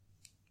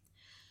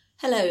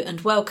Hello and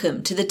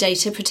welcome to the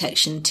Data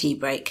Protection Tea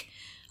Break.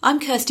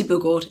 I'm Kirsty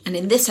Bugord, and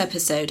in this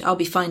episode I'll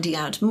be finding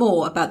out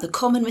more about the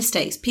common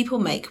mistakes people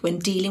make when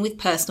dealing with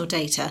personal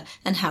data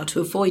and how to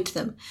avoid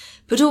them,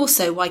 but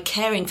also why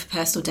caring for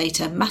personal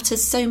data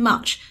matters so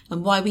much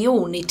and why we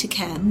all need to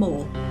care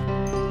more.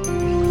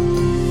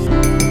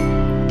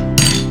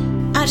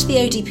 At the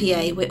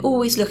ODPA, we're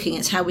always looking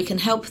at how we can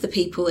help the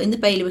people in the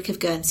bailiwick of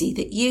Guernsey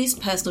that use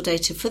personal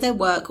data for their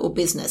work or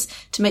business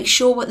to make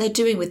sure what they're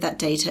doing with that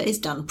data is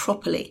done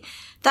properly.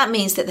 That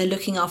means that they're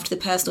looking after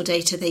the personal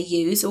data they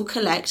use or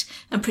collect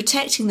and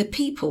protecting the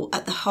people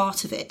at the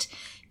heart of it,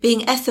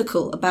 being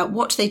ethical about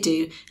what they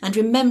do and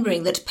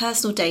remembering that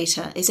personal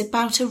data is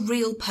about a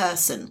real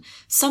person,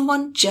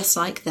 someone just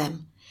like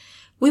them.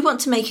 We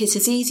want to make it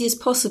as easy as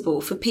possible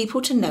for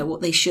people to know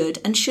what they should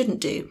and shouldn't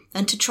do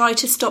and to try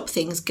to stop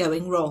things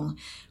going wrong.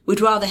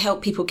 We'd rather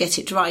help people get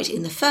it right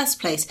in the first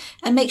place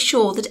and make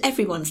sure that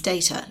everyone's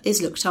data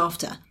is looked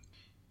after.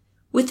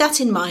 With that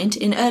in mind,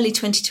 in early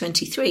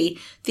 2023,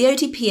 the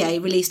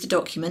ODPA released a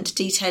document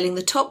detailing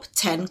the top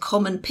 10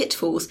 common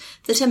pitfalls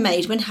that are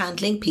made when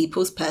handling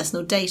people's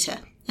personal data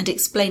and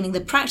explaining the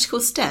practical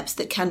steps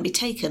that can be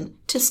taken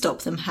to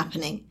stop them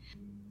happening.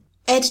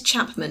 Ed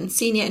Chapman,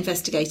 Senior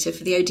Investigator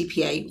for the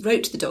ODPA,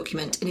 wrote the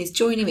document and is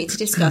joining me to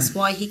discuss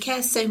why he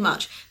cares so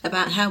much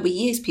about how we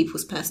use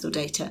people's personal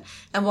data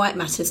and why it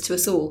matters to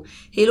us all.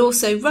 He'll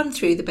also run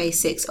through the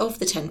basics of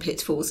the 10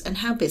 pitfalls and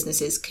how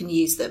businesses can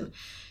use them.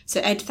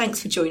 So Ed,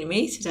 thanks for joining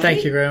me today.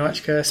 Thank you very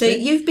much, Kirsty. So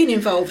you've been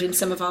involved in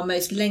some of our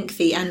most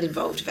lengthy and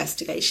involved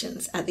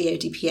investigations at the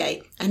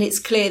ODPA, and it's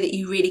clear that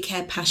you really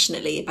care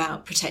passionately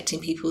about protecting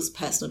people's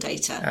personal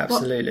data.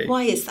 Absolutely.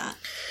 Why is that?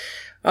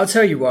 I'll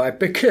tell you why.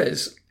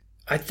 Because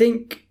I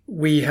think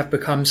we have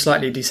become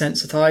slightly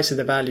desensitized to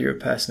the value of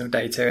personal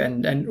data,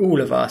 and all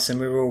of us, and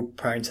we're all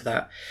prone to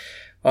that.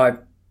 I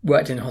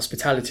worked in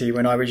hospitality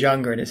when I was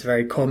younger, and it's a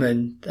very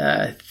common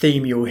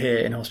theme you'll hear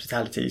in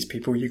hospitality is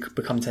people, you could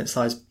become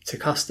desensitized to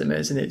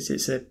customers, and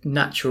it's a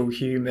natural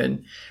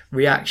human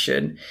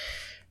reaction.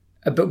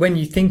 But when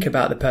you think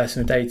about the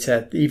personal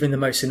data, even the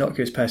most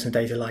innocuous personal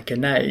data like a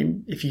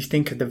name, if you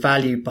think of the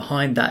value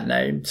behind that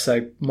name.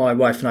 So my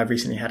wife and I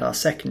recently had our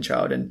second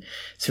child, and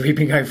so we've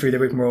been going through the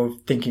rigmarole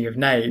of thinking of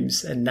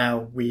names, and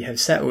now we have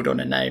settled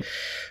on a name.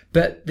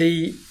 But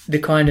the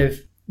kind of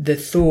the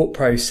thought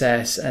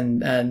process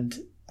and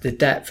the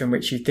depth in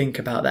which you think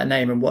about that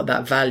name and what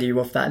that value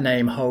of that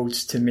name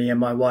holds to me and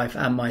my wife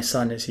and my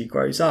son as he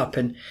grows up.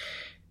 And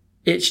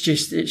it's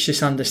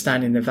just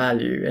understanding the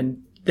value.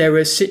 And there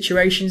are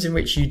situations in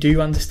which you do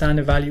understand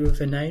the value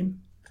of a name.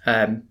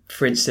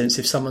 For instance,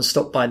 if someone's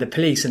stopped by the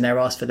police and they're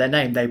asked for their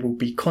name, they will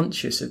be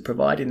conscious of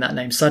providing that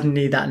name.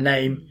 Suddenly that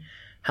name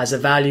has a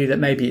value that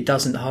maybe it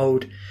doesn't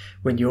hold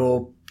when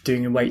you're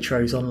doing a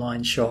Waitrose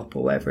online shop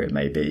or whatever it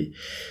may be.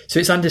 So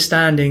it's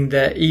understanding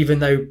that even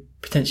though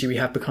potentially we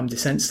have become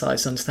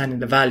desensitized, understanding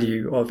the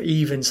value of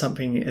even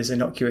something as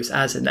innocuous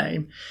as a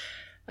name,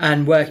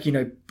 and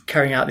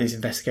carrying out these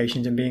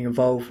investigations and being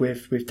involved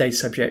with data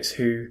subjects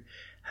who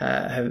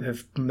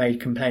have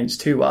made complaints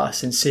to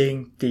us and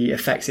seeing the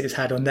effects it has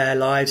had on their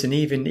lives, and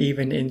even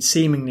in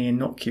seemingly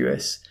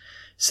innocuous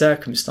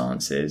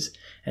circumstances,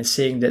 and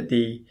seeing that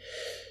the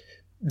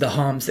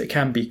harms that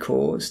can be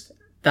caused.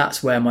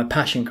 That's where my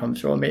passion comes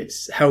from.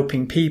 It's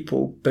helping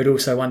people, but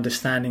also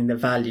understanding the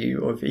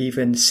value of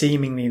even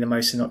seemingly the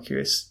most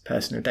innocuous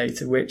personal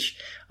data, which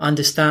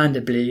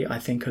understandably, I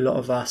think a lot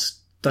of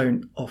us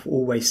don't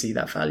always see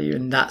that value,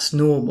 and that's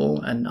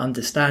normal and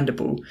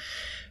understandable.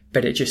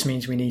 But it just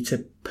means we need to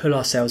pull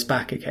ourselves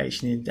back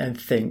occasionally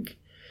and think,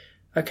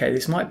 okay,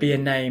 this might be a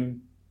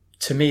name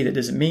to me that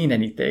doesn't mean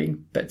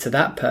anything, but to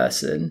that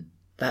person,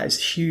 that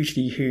is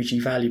hugely, hugely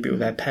valuable.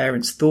 Their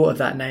parents thought of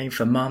that name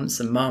for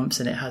months and months,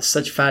 and it has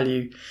such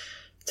value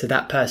to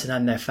that person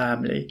and their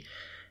family.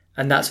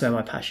 And that's where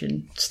my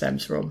passion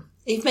stems from.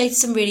 You've made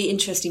some really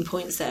interesting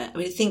points there. I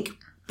mean,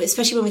 but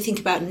especially when we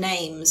think about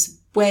names,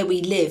 where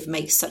we live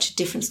makes such a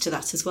difference to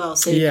that as well.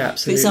 So, yeah,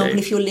 absolutely. For example,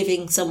 if you're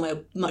living somewhere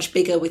much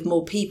bigger with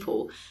more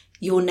people,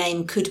 your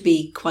name could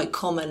be quite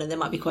common and there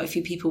might be quite a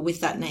few people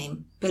with that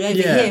name. But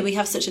over here, we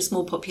have such a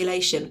small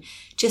population.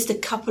 Just a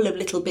couple of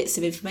little bits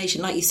of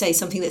information, like you say,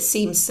 something that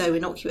seems so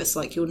innocuous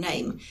like your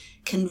name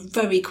can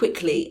very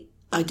quickly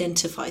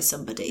identify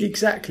somebody.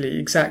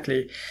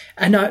 Exactly.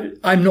 And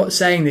I'm not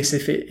saying this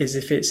if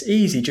it's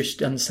easy just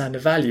to understand the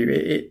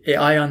value.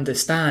 I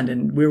understand,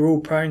 and we're all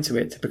prone to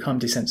it, to become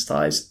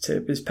desensitized to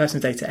there's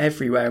personal data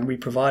everywhere, and we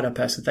provide our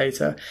personal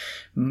data,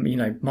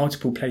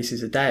 multiple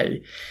places a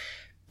day.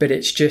 But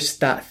it's just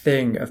that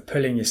thing of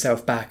pulling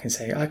yourself back and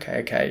saying,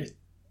 okay,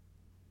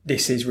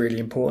 this is really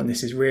important.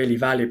 This is really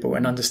valuable,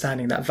 and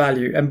understanding that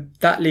value. And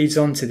that leads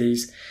on to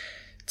these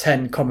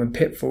 10 common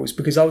pitfalls,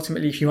 because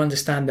ultimately, if you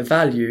understand the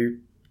value,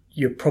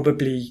 you're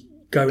probably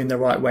going the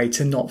right way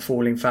to not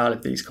falling foul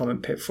of these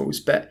common pitfalls.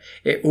 But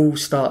it all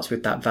starts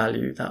with that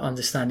value, that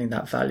understanding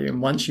that value.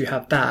 And once you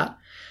have that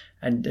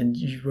and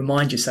you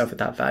remind yourself of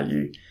that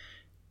value,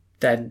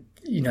 then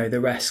the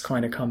rest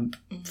kind of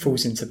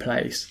falls into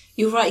place.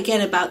 You're right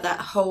again about that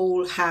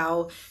whole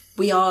how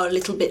we are a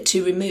little bit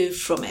too removed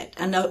from it.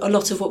 And a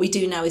lot of what we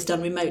do now is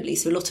done remotely.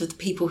 So a lot of the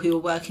people who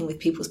are working with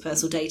people's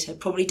personal data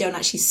probably don't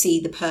actually see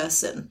the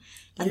person.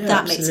 And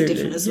that makes a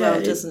difference as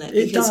well, doesn't it?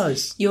 It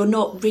does. You're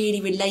not really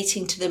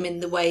relating to them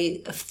in the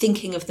way of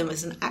thinking of them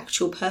as an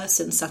actual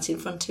person sat in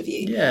front of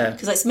you. Yeah.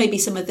 Because that's maybe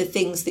some of the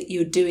things that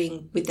you're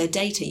doing with their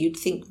data. You'd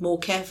think more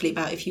carefully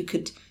about if you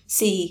could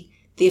see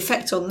the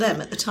effect on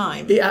them at the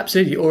time.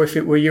 Absolutely. Or if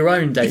it were your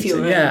own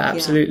data.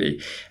 Absolutely.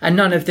 Yeah. And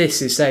none of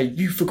this is say,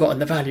 you've forgotten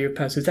the value of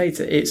personal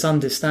data. It's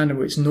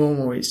understandable. It's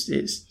normal.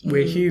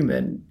 We're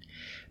human.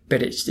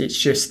 But it's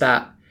just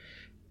that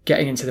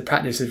getting into the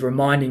practice of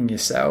reminding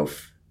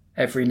yourself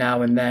every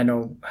now and then,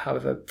 or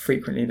however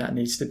frequently that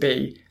needs to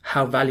be,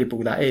 how valuable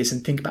that is,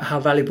 and think about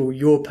how valuable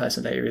your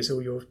personal data is,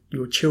 or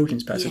your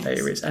children's personal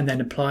data is, and then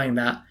applying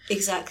that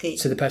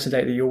to the personal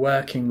data that you're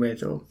working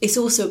with. Or it's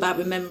also about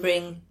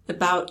remembering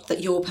about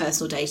your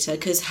personal data,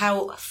 because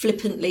how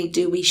flippantly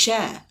do we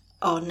share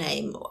our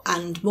name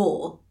and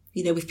more,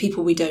 with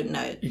people we don't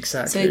know.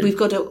 Exactly. So we've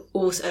got to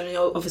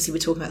also, obviously we're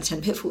talking about the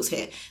 10 pitfalls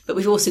here, but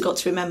we've also got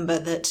to remember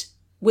that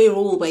we're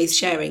always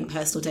sharing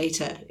personal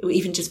data.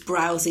 Even just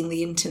browsing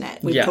the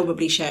internet, we're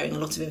probably sharing a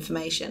lot of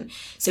information.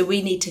 So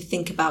we need to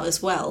think about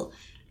as well,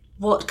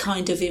 what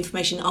kind of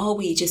information are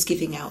we just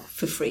giving out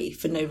for free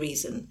for no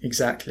reason?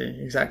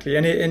 Exactly.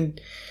 And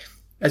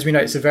as we know,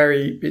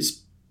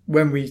 it's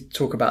when we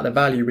talk about the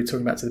value, we're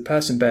talking about to the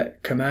person,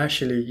 but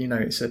commercially,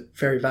 it's a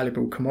very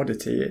valuable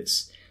commodity.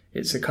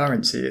 It's a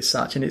currency as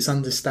such, and it's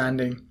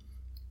understanding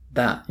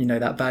that,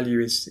 that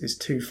value is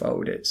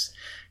twofold. It's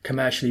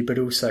commercially, but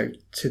also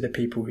to the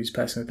people whose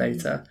personal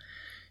data,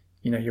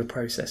 you're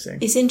processing.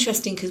 It's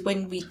interesting because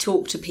when we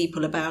talk to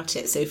people about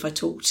it, so if I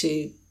talk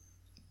to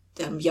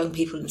young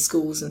people in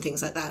schools and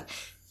things like that,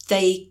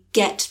 they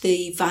get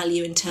the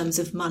value in terms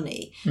of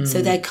money.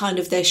 So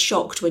they're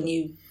shocked when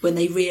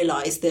they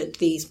realise that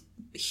these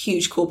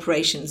huge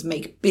corporations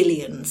make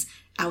billions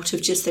out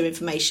of just their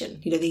information,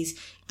 these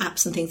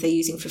apps and things they're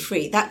using for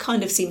free. That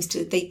kind of seems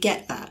to, they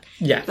get that.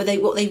 Yeah. But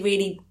what they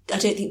really, I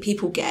don't think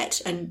people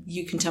get, and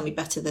you can tell me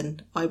better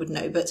than I would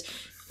know, but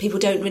people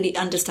don't really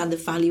understand the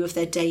value of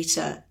their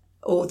data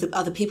or the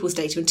other people's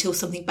data until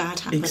something bad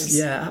happens.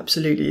 Yeah,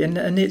 absolutely. And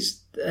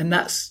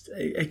that's,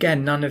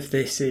 again, none of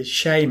this is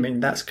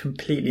shaming. That's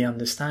completely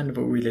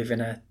understandable. We live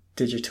in a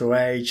digital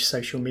age.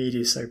 Social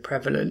media is so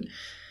prevalent.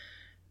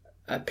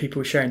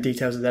 People sharing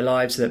details of their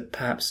lives that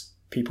perhaps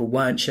people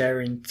weren't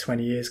sharing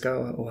 20 years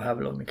ago, or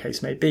however long the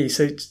case may be.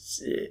 So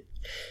it's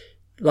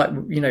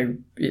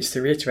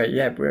to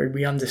reiterate,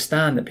 we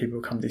understand that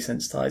people become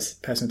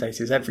desensitized. Personal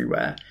data is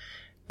everywhere,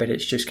 but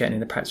it's just getting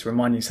in the practice,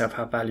 reminding yourself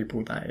how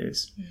valuable that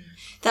is.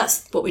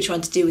 That's what we're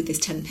trying to do with this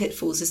 10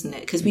 pitfalls, isn't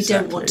it? Because we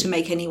don't want to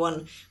make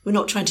anyone, we're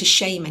not trying to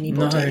shame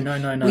anybody.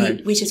 No.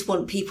 We just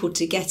want people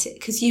to get it,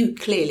 because you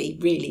clearly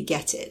really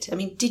get it. I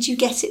mean, did you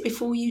get it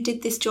before you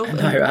did this job?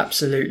 No,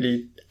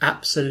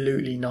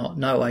 absolutely not.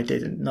 No, I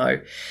didn't.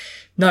 No,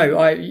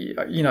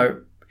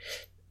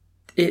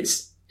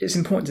 it's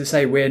important to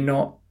say we're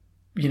not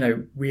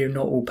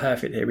all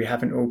perfect here. We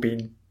haven't all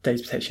been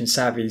data protection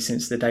savvy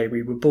since the day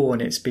we were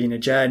born. It's been a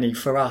journey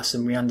for us,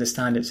 and we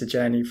understand it's a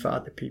journey for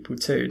other people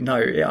too. No,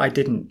 I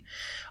didn't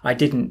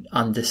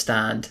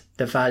understand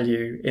the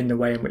value in the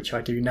way in which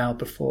I do now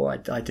before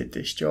I did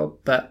this job.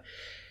 But,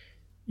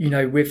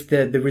 with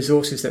the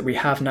resources that we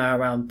have now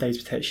around data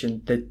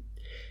protection,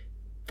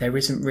 there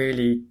isn't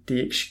really the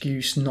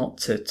excuse not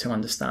to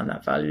understand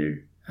that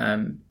value.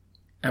 And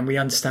we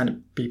understand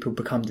that people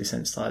become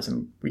desensitized,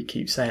 and we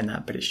keep saying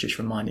that, but it's just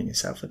reminding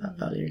yourself of that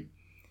value.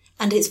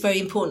 And it's very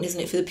important, isn't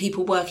it, for the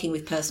people working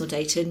with personal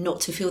data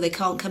not to feel they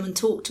can't come and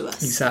talk to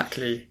us.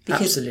 Exactly.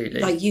 Because,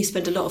 absolutely. You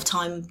spend a lot of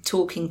time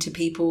talking to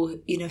people,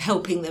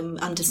 helping them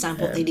understand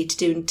what they need to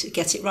do and to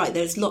get it right.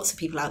 There's lots of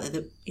people out there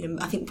that,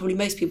 I think probably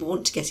most people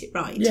want to get it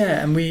right.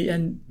 Yeah, and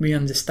we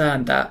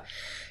understand that,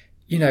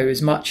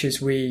 as much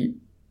as we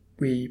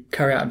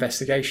carry out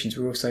investigations,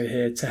 we're also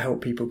here to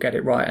help people get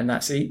it right. And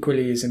that's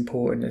equally as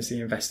important as the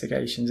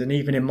investigations. And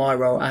even in my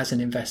role as an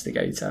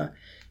investigator,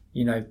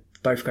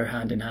 both go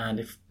hand in hand.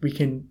 If we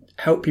can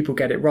help people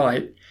get it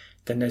right,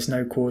 then there's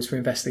no cause for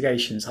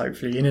investigations,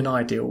 hopefully, in an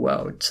ideal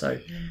world. So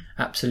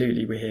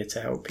absolutely, we're here to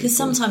help people. Because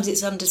sometimes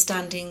it's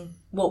understanding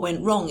what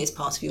went wrong is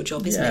part of your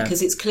job, isn't it?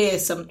 Because it's clear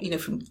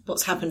from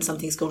what's happened,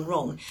 something's gone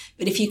wrong.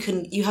 But if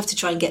you have to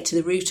try and get to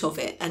the root of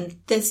it. And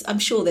I'm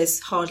sure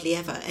there's hardly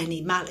ever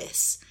any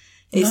malice.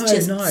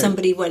 It's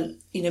somebody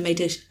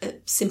made a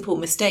simple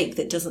mistake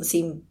that doesn't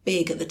seem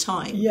big at the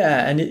time.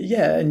 Yeah,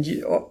 and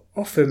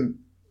often,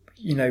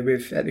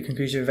 at the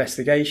conclusion of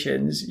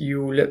investigations,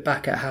 you'll look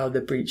back at how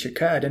the breach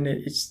occurred, and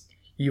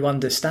you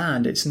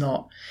understand it's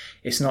not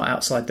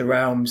outside the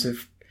realms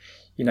of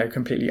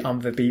completely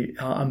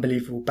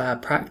unbelievable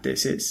bad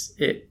practice.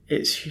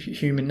 It's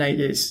human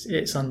nature.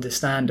 It's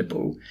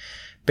understandable,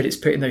 but it's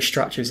putting those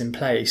structures in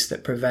place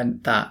that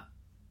prevent that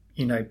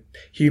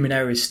human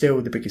error is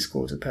still the biggest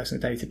cause of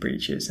personal data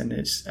breaches, and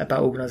it's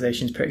about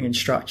organisations putting in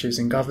structures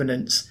and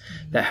governance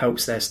that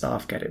helps their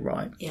staff get it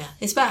right. Yeah,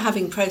 it's about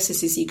having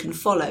processes you can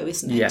follow,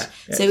 isn't it? Yeah,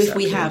 so exactly. If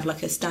we have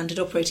like a standard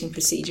operating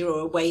procedure or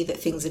a way that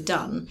things are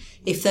done,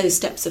 if those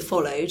steps are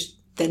followed,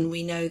 then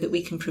we know that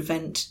we can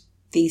prevent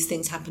these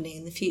things happening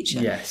in the future.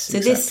 Yes, so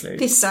exactly.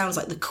 This sounds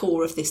like the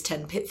core of this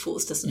 10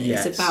 pitfalls, doesn't it?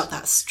 Yes. It's about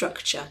that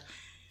structure.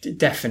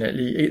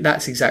 Definitely,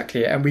 that's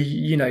exactly it. And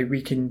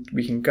we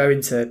can go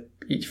into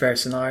each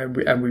various scenario,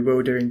 and we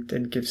will do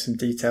and give some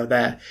detail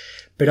there.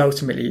 But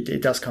ultimately,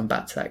 it does come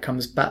back to that. It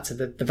comes back to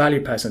the value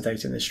of personal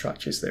data and the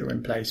structures that are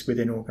in place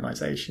within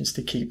organisations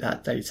to keep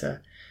that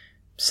data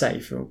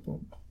safe or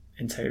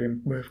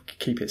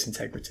keep its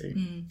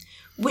integrity.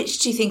 Which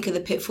do you think are the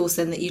pitfalls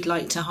then that you'd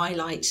like to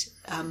highlight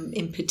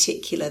in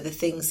particular, the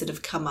things that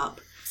have come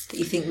up that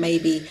you think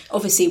maybe,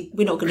 obviously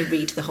we're not going to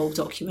read the whole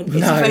document, but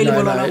it's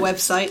available on our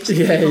website.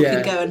 People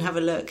can go and have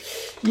a look.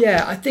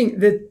 Yeah, I think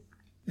the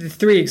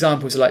 3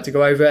 examples I'd like to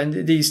go over,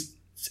 and these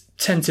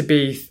tend to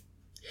be,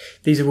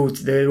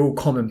 they're all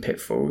common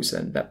pitfalls,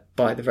 and that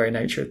by the very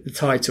nature of the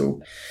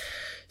title.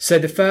 So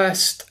the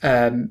first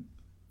common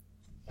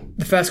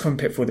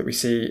pitfall that we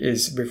see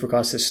is with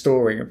regards to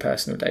storing of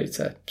personal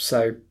data.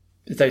 So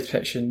the data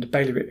protection, the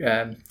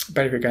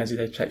Bailiwick Guernsey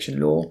Data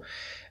Protection Law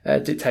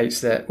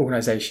dictates that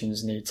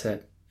organisations need to,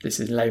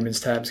 this is in layman's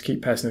terms,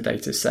 keep personal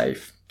data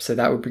safe. So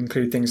that would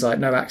include things like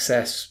no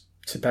access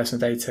to personal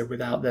data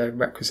without the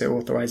requisite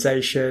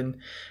authorisation.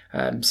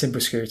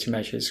 Simple security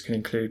measures can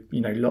include,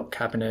 lock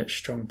cabinets,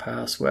 strong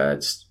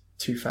passwords,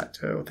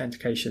 2-factor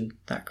authentication,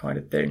 that kind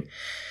of thing.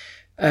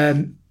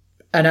 And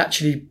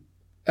actually,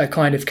 a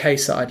kind of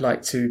case that I'd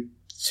like to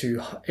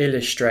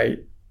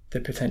illustrate the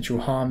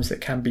potential harms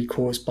that can be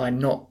caused by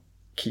not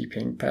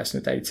keeping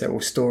personal data or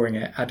storing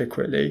it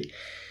adequately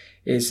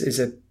is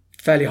a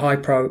fairly high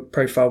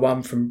profile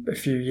one from a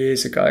few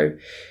years ago,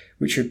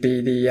 which would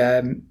be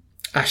the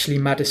Ashley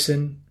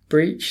Madison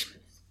breach.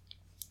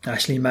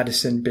 Ashley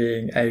Madison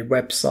being a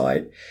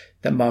website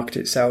that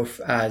marketed itself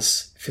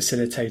as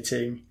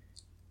facilitating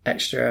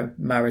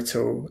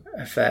extramarital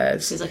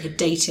affairs. So it's like a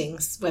dating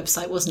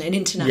website, wasn't it? An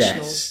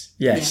international.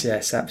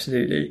 Yes,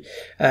 absolutely.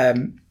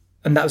 And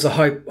that was a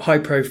high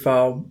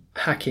profile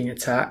hacking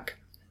attack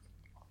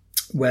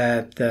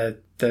where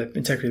the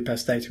integrity of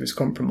personal data was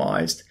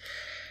compromised.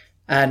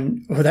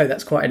 And although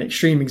that's quite an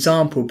extreme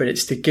example, but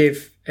it's to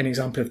give an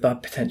example of the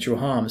potential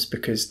harms,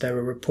 because there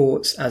were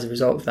reports as a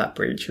result of that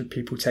breach of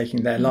people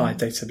taking their lives,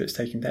 data subjects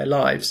taking their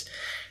lives.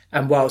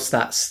 And whilst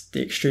that's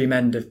the extreme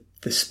end of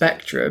the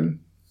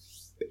spectrum,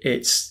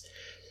 it's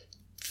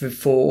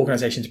for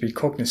organisations to be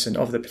cognizant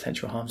of the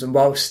potential harms. And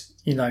whilst,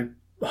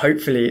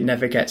 hopefully it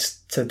never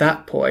gets to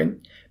that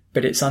point,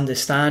 but it's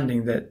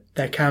understanding that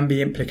there can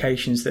be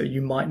implications that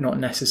you might not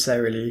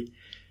necessarily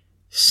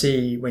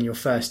see when you're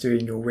first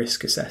doing your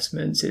risk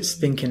assessments. It's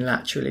thinking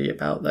laterally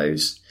about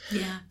those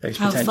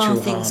how potential far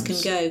harms. Things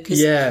can go, because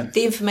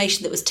the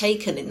information that was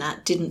taken in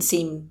that didn't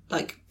seem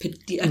like,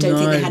 I don't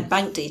think they had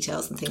bank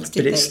details and things,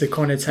 did they? But it's the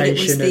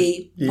connotation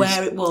of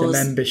where it was,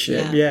 the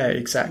membership. Yeah,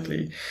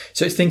 exactly.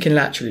 So it's thinking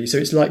laterally. So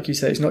it's like you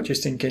say, it's not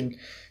just thinking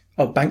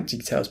of bank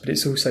details, but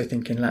it's also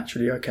thinking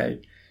laterally,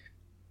 okay,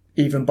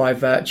 even by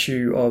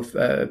virtue of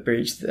a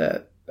breach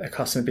that a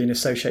customer being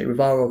associated with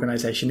our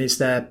organisation, is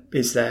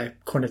there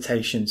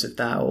connotations of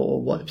that,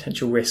 or what the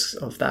potential risks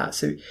of that?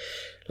 So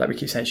like we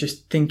keep saying, it's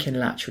just thinking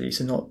laterally,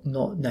 so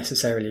not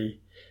necessarily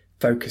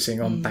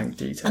focusing on bank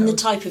details. And the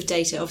type of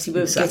data, obviously we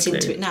won't get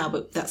into it now,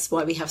 but that's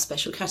why we have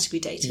special category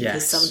data,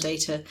 because some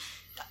data,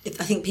 I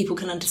think people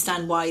can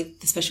understand why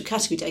the special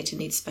category data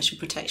needs special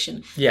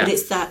protection. But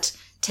it's that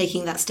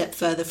taking that step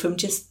further from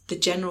just the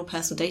general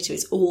personal data.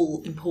 It's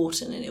all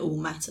important and it all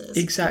matters.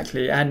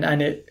 Exactly. And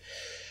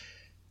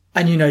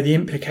the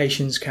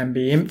implications can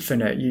be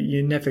infinite.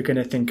 You're never going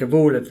to think of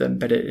all of them,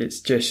 but it's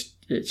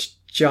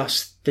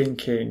just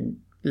thinking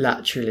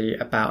laterally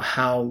about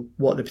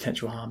what the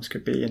potential harms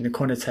could be and the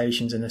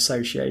connotations and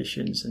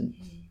associations. And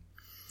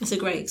that's a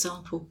great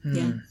example.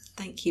 Yeah,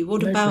 thank you.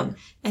 What about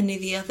any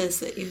of the others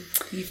that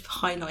you've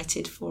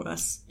highlighted for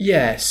us?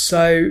 Yeah,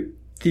 so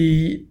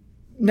the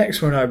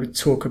next one I would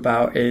talk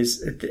about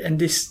is, and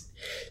this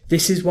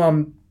is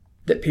one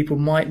that people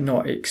might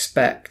not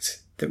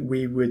expect that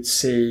we would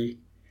see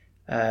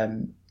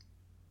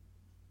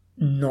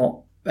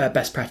not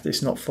best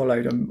practice not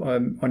followed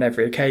on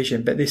every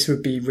occasion, but this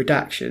would be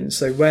redaction.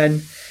 So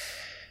when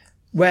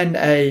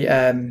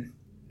a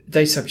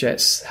data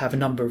subjects have a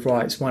number of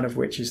rights, one of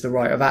which is the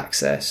right of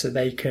access, so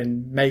they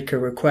can make a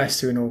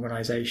request to an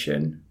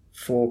organisation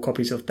for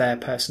copies of their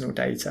personal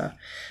data,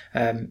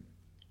 and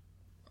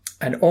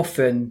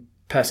often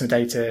personal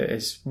data,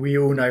 as we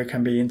all know,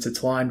 can be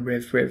intertwined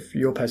with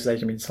your personal data,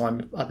 can be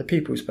intertwined with other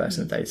people's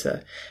personal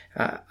data,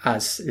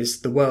 as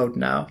is the world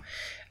now.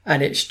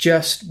 And it's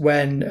just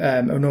when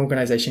an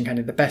organisation can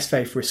in the best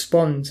faith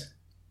respond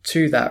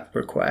to that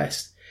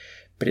request,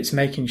 but it's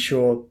making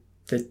sure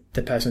that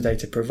the personal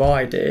data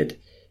provided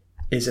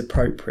is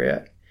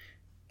appropriate.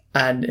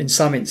 And in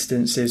some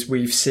instances,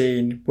 we've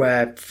seen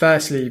where,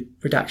 firstly,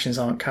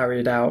 redactions aren't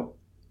carried out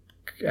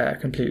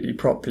completely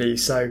properly.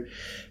 So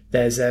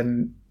there's a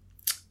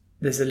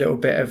little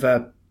bit of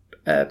a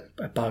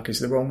bug is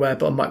the wrong word,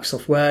 but on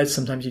Microsoft Word,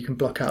 sometimes you can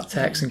block out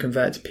text and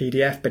convert it to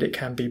PDF, but it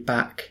can be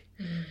back.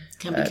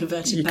 Can be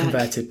converted back.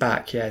 Converted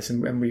back, yes.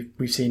 And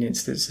we've seen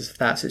instances of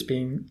that. So it's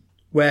being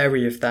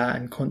wary of that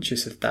and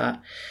conscious of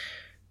that,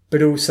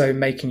 but also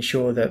making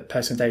sure that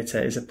personal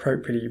data is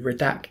appropriately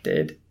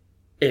redacted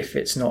if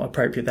it's not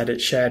appropriate that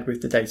it's shared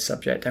with the data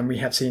subject. And we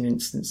have seen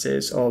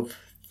instances of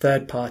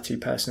third-party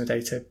personal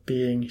data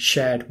being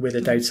shared with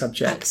a data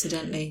subject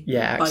accidentally,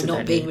 accidentally, by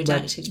not being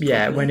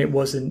redacted. When it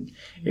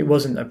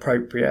wasn't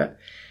appropriate,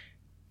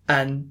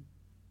 and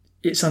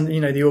it's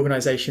the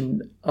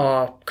organisation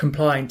are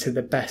complying to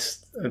the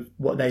best of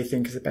what they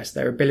think is the best of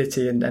their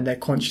ability, and they're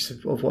conscious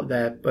of what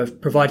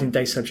of providing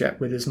data subject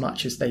with as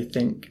much as they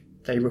think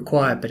they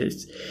require. But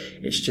it's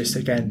just,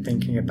 again,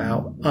 thinking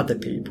about other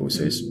people.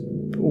 So it's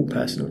all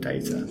personal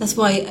data. That's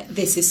why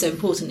this is so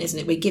important, isn't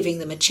it? We're giving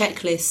them a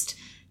checklist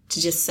to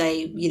just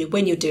say,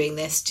 when you're doing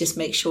this, just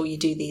make sure you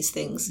do these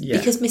things. Yeah.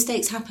 Because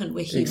mistakes happen.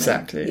 We're human.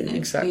 Exactly.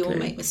 We all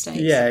make mistakes.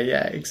 Yeah,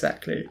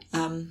 exactly.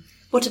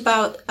 What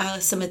about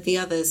some of the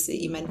others that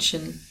you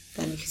mentioned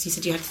then? Because you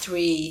said you had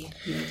 3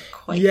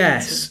 quite...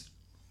 Yes.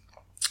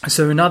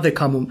 So another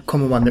common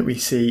one that we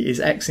see is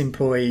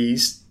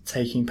ex-employees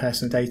taking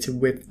personal data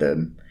with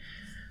them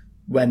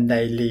when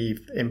they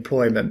leave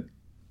employment.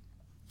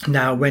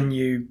 Now,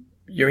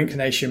 your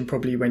inclination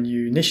probably when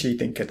you initially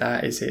think of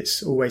that is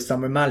it's always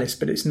done with malice,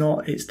 but that's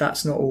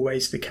not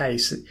always the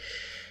case,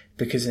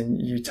 because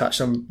you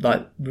touched on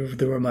with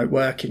the remote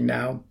working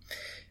now,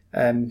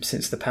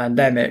 since the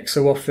pandemic,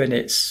 so often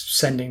it's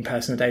sending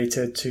personal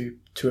data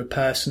to a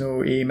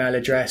personal email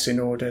address in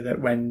order that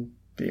when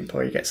the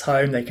employee gets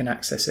home, they can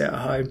access it at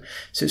home.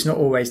 So it's not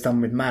always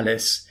done with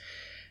malice.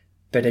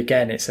 But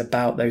again, it's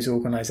about those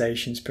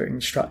organisations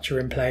putting structure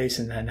in place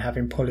and then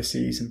having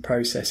policies and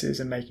processes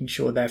and making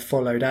sure they're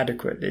followed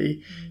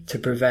adequately to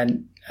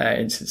prevent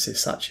instances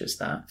such as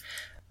that.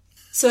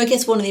 So I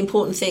guess one of the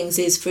important things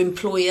is for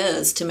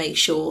employers to make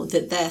sure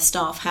that their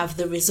staff have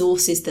the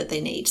resources that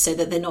they need, so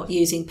that they're not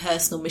using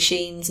personal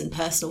machines and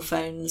personal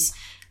phones.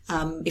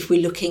 If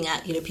we're looking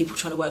at, people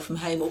trying to work from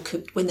home, or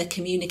when they're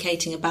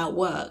communicating about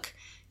work,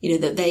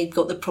 that they've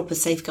got the proper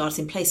safeguards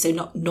in place,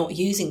 so not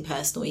using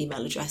personal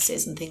email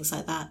addresses and things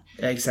like that.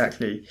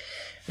 Exactly.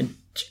 And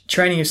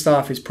training of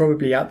staff is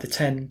probably out the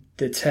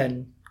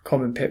 10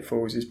 common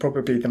pitfalls is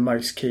probably the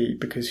most key,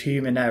 because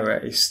human error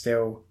is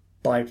still,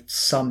 by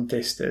some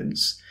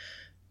distance,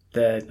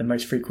 the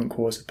most frequent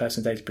cause of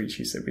personal data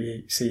breaches that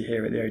we see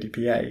here at the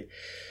ODPA.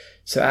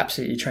 So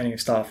absolutely, training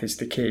of staff is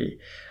the key.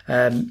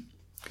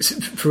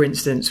 For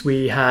instance,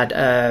 we had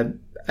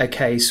a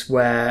case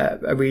where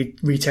a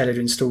retailer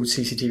installed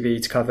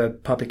CCTV to cover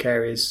public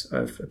areas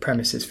of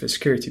premises for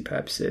security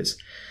purposes.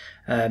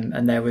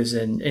 And there was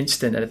an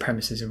incident at the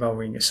premises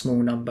involving a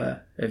small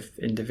number of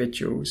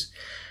individuals,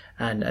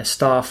 and a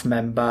staff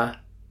member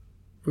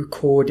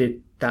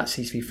recorded that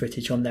CCTV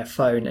footage on their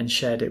phone and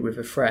shared it with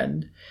a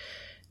friend.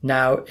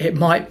 Now, it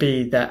might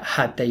be that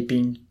had they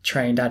been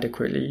trained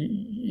adequately,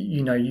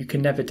 you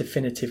can never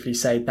definitively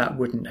say that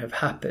wouldn't have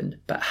happened,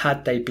 but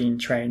had they been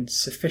trained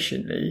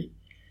sufficiently,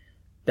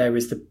 there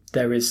is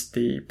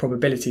the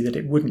probability that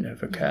it wouldn't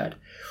have occurred.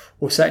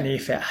 Or certainly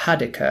if it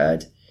had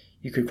occurred,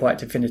 you could quite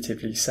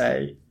definitively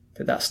say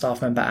that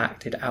staff member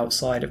acted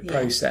outside of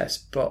process.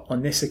 But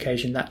on this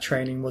occasion, that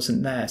training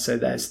wasn't there. So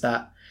there's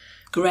that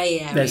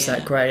grey area. There's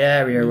that grey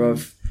area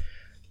of,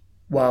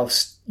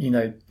 whilst,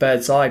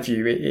 bird's eye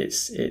view,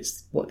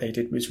 it's what they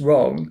did was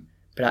wrong.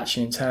 But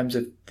actually, in terms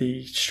of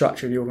the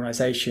structure of the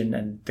organisation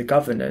and the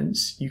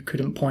governance, you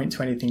couldn't point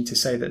to anything to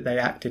say that they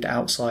acted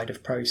outside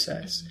of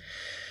process.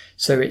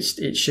 So it's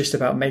just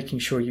about making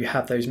sure you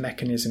have those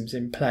mechanisms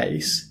in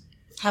place.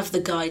 Have the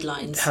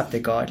guidelines.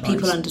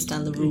 People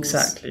understand the rules.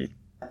 Exactly.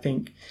 I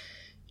think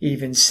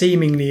even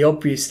seemingly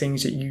obvious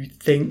things that you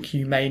think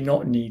you may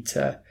not need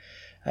to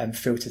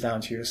filter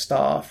down to your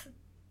staff,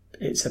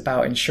 it's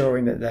about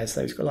ensuring that there's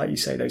those, like you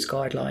say, those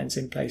guidelines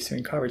in place to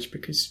encourage,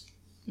 because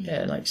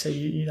like you say,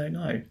 you don't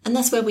know. And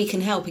that's where we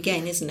can help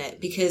again, isn't it?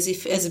 Because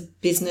if, as a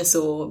business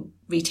or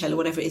retailer,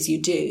 whatever it is you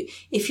do,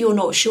 if you're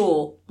not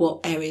sure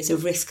what areas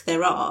of risk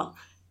there are,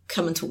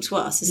 come and talk to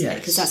us, isn't it?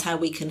 Because that's how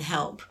we can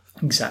help.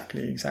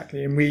 Exactly.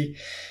 And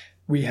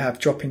we have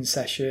drop-in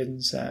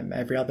sessions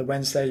every other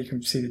Wednesday. You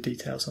can see the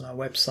details on our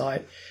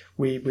website.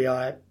 We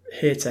are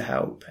here to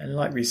help. And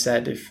like we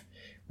said, if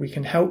we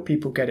can help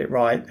people get it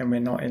right, then we're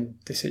not in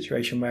the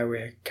situation where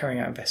we're carrying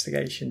out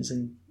investigations,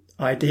 and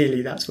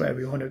ideally that's where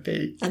we want to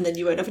be. And then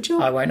you won't have a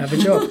job. I won't have a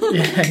job.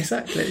 Yeah,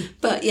 exactly.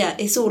 But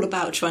it's all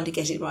about trying to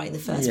get it right in the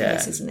first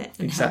place, isn't it?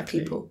 And help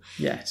people.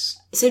 Yes.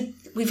 So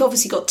we've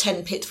obviously got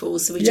 10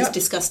 pitfalls, so we just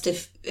discussed a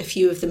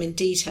few of them in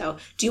detail.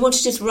 Do you want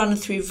to just run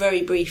through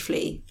very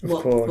briefly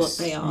what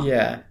they are?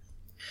 Yeah.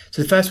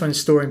 So the first one is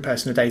storing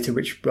personal data,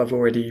 which I've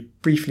already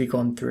briefly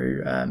gone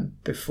through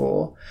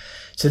before.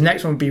 So the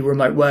next one would be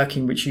remote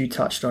working, which you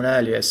touched on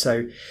earlier.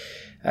 So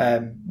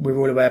We're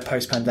all aware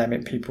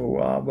post-pandemic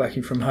people are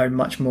working from home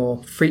much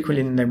more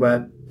frequently than they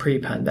were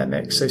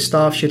pre-pandemic. So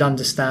staff should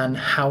understand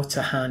how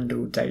to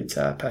handle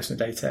data, personal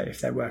data,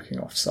 if they're working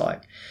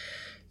off-site.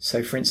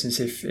 So for instance,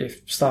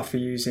 if staff are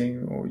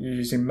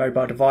using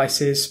mobile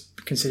devices,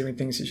 considering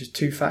things such as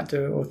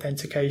two-factor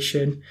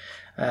authentication,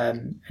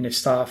 and if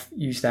staff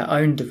use their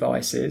own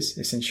devices,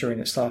 it's ensuring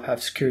that staff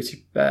have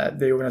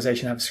the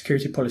organisation have a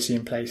security policy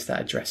in place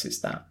that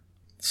addresses that.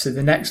 So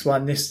the next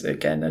one, this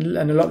again,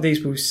 and a lot of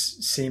these will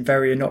seem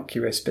very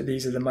innocuous, but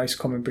these are the most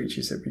common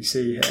breaches that we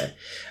see here.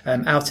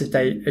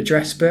 Out-of-date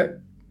address book,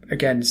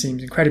 again,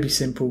 seems incredibly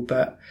simple,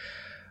 but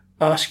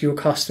ask your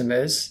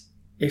customers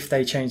if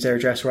they change their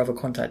address or other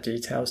contact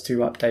details to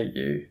update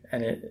you.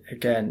 And it,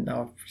 again,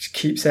 I'll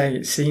keep saying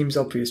it seems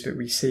obvious, but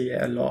we see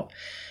it a lot.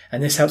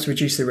 And this helps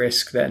reduce the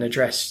risk that an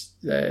address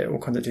or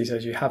contact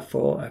details you have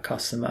for a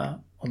customer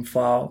on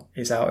file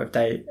is out of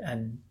date,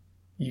 and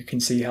you can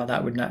see how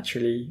that would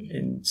naturally,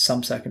 in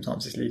some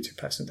circumstances, lead to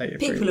personal data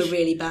breach. People are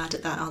really bad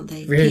at that, aren't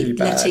they? Really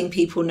bad. Letting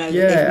people know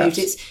that they've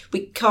moved.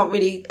 We can't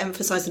really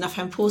emphasise enough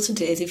how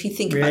important it is. If you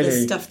think about the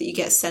stuff that you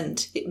get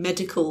sent,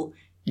 medical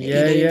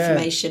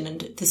information,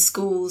 and the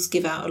schools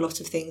give out a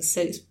lot of things.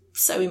 So it's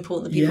so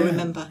important that people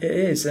remember. It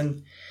is.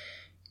 And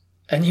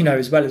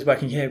as well as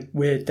working here,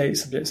 we're data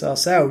subjects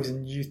ourselves,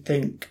 and you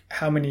think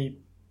how many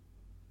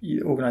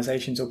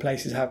organisations or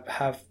places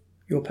have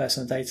your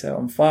personal data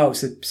on file.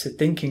 So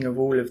thinking of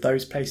all of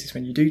those places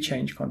when you do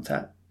change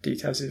contact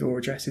details or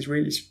addresses,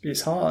 really,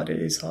 it's hard.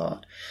 It is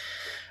hard.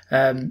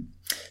 The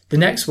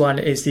next one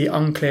is the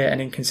unclear and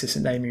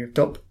inconsistent naming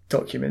of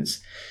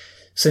documents.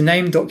 So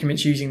name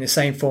documents using the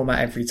same format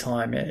every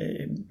time.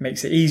 It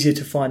makes it easier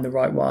to find the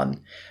right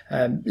one,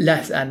 and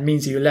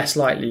means that you're less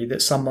likely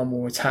that someone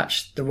will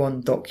attach the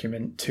wrong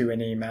document to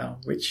an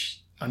email,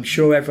 which I'm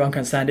sure everyone can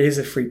understand is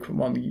a frequent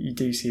one. You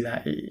do see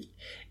that.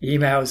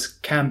 Emails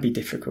can be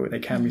difficult. They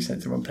can be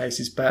sent to wrong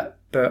places, but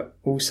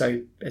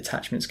also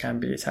attachments can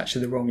be attached to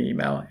the wrong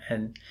email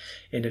and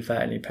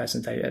inadvertently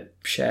personal data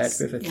shared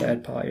with a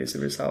third party as a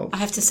result. I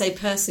have to say,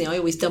 personally, I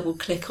always double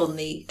click on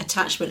the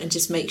attachment and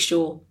just make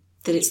sure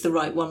that it's the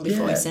right one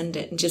before I send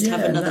it, and just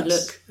have another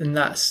look.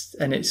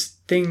 And it's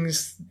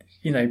things,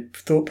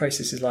 thought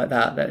processes like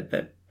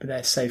that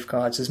they're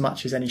safeguards as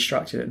much as any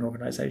structure that an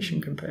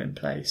organisation can put in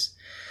place.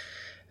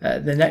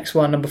 The next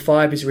one, number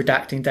 5, is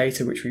redacting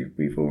data, which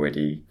we've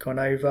already gone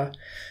over.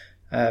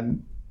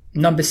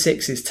 Number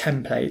 6 is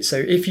template. So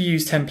if you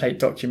use template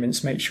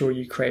documents, make sure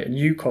you create a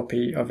new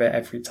copy of it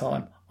every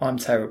time. I'm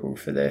terrible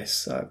for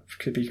this, I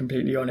could be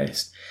completely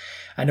honest.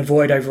 And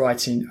avoid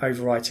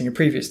overwriting a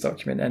previous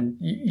document. And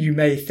you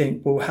may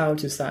think, well, how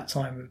does that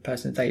time with a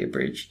personal data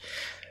breach?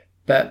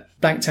 But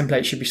blank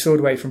templates should be stored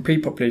away from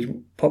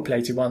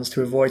pre-populated ones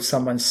to avoid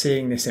someone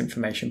seeing this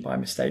information by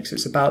mistake. So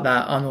it's about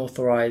that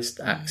unauthorized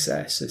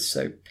access.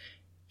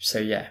 So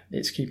yeah,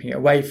 it's keeping it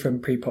away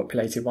from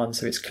pre-populated ones,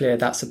 so it's clear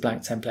that's a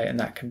blank template and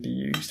that can be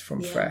used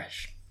from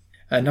fresh.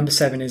 Number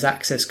 7 is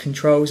access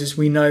controls. As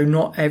we know,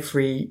 not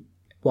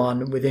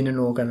everyone within an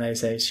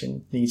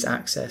organisation needs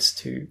access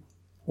to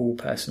all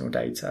personal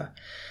data.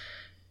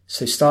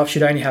 So staff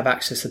should only have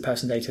access to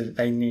personal data that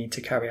they need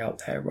to carry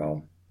out their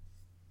role.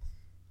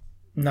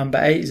 Number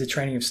 8 is the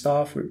training of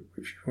staff, which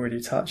we've already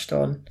touched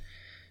on.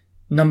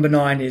 Number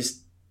 9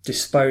 is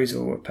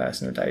disposal of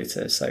personal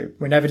data. So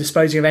whenever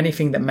disposing of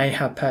anything that may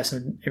have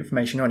personal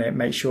information on it,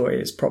 make sure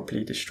it is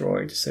properly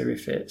destroyed. So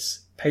if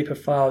it's paper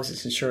files,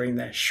 it's ensuring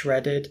they're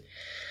shredded.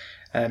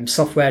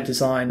 Software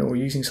design, or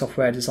using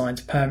software design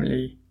to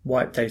permanently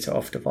wipe data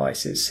off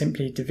devices.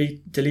 Simply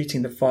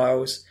deleting the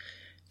files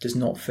does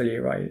not fully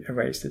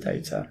erase the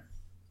data.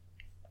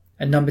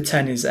 And number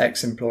 10 is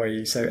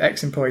ex-employees. So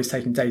ex-employees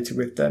taking data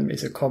with them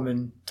is a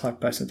common type of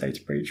personal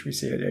data breach we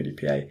see at the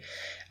ODPA,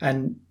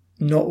 and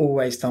not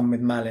always done with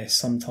malice.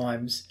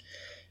 Sometimes,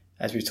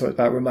 as we talked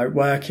about remote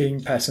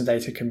working, personal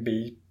data can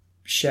be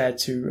shared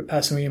to a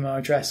personal email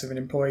address of an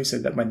employee so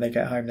that when they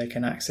get home they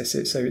can access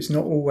it. So it's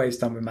not always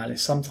done with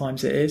malice.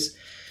 Sometimes it is,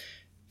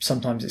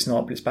 sometimes it's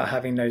not, but it's about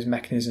having those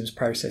mechanisms,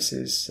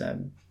 processes,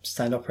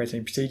 standard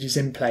operating procedures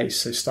in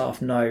place so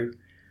staff know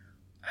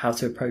how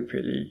to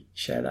appropriately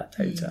share that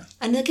data.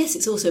 And I guess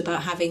it's also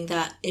about having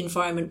that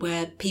environment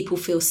where people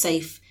feel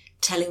safe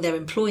telling their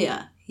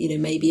employer,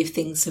 maybe if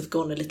things have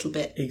gone a little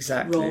bit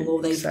wrong,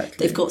 or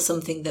they've got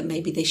something that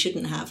maybe they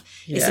shouldn't have.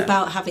 Yeah. It's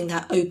about having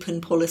that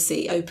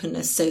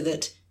openness, so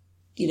that,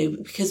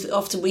 because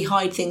often we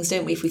hide things,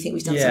 don't we, if we think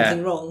we've done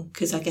something wrong,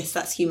 because I guess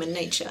that's human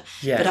nature.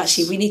 Yes. But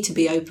actually we need to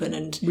be open,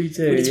 and we need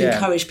to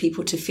encourage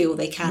people to feel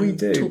they can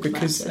talk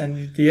about it.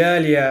 And the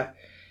earlier,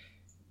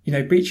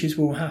 breaches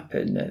will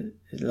happen.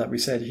 Like we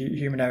said,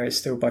 human error is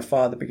still by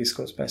far the biggest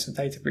cause of personal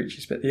data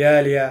breaches, but the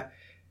earlier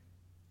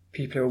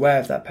people are aware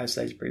of that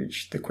personal data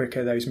breach, the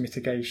quicker those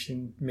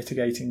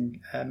mitigating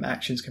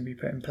actions can be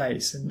put in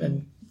place.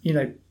 And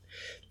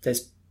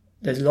there's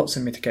lots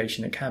of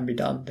mitigation that can be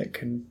done that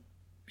can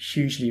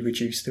hugely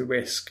reduce the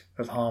risk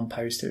of harm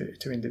posed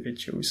to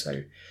individuals.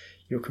 So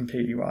you're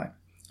completely right.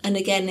 And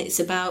again, it's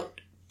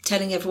about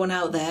telling everyone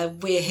out there,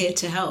 we're here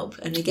to help.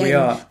 And We again,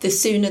 are. the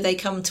sooner they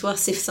come to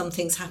us if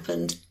something's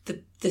happened,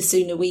 the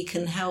sooner we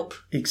can help.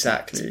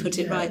 Exactly. To put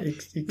it right.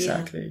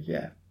 Exactly,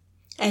 yeah.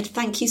 Ed,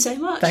 thank you so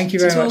much. Thank you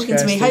very much, talking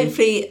to me. Kirsty.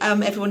 Hopefully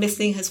everyone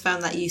listening has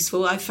found that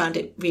useful. I found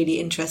it really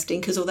interesting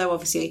because although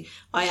obviously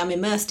I am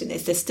immersed in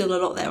this, there's still a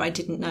lot there I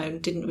didn't know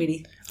and didn't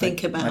really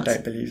think about. I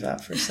don't believe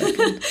that for a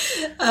second.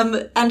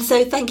 And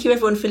so thank you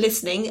everyone for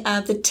listening.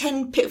 The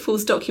 10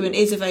 Pitfalls document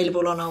is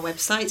available on our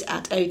website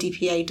at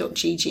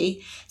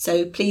odpa.gg.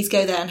 So please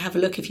go there and have a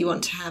look if you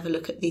want to have a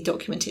look at the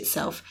document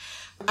itself.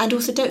 And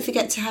also don't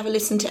forget to have a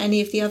listen to any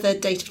of the other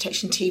Data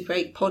Protection Tea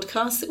Break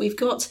podcasts that we've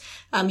got.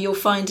 You'll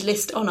find a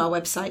list on our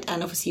website,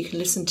 and obviously you can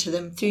listen to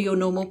them through your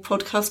normal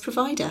podcast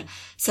provider.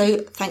 So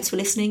thanks for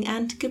listening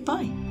and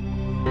goodbye.